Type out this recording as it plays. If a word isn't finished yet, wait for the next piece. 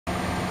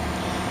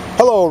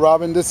Hello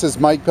Robin, this is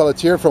Mike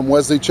Pelletier from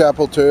Wesley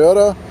Chapel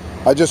Toyota.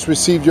 I just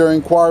received your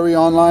inquiry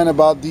online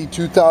about the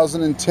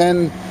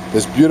 2010,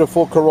 this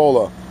beautiful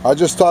Corolla. I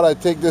just thought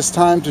I'd take this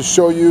time to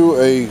show you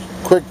a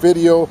quick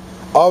video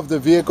of the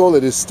vehicle.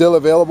 It is still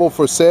available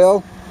for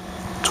sale.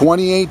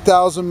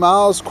 28,000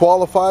 miles,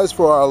 qualifies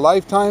for our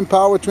lifetime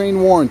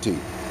powertrain warranty.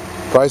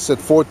 Priced at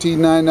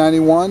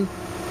 $14,991.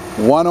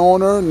 One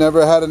owner,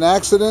 never had an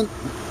accident,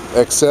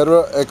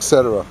 etc.,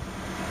 etc.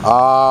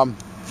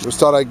 Just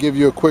thought I'd give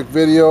you a quick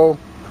video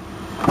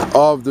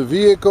of the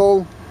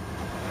vehicle.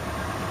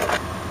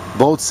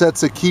 Both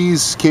sets of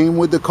keys came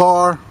with the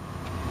car.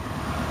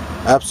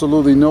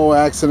 Absolutely no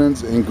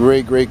accidents, in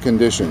great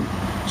condition.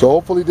 So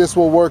hopefully this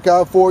will work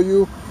out for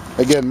you.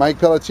 Again, Mike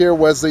Pelletier,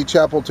 Wesley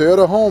Chapel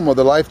Toyota, home of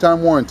the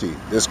lifetime warranty.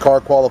 This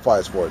car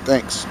qualifies for it.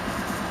 Thanks.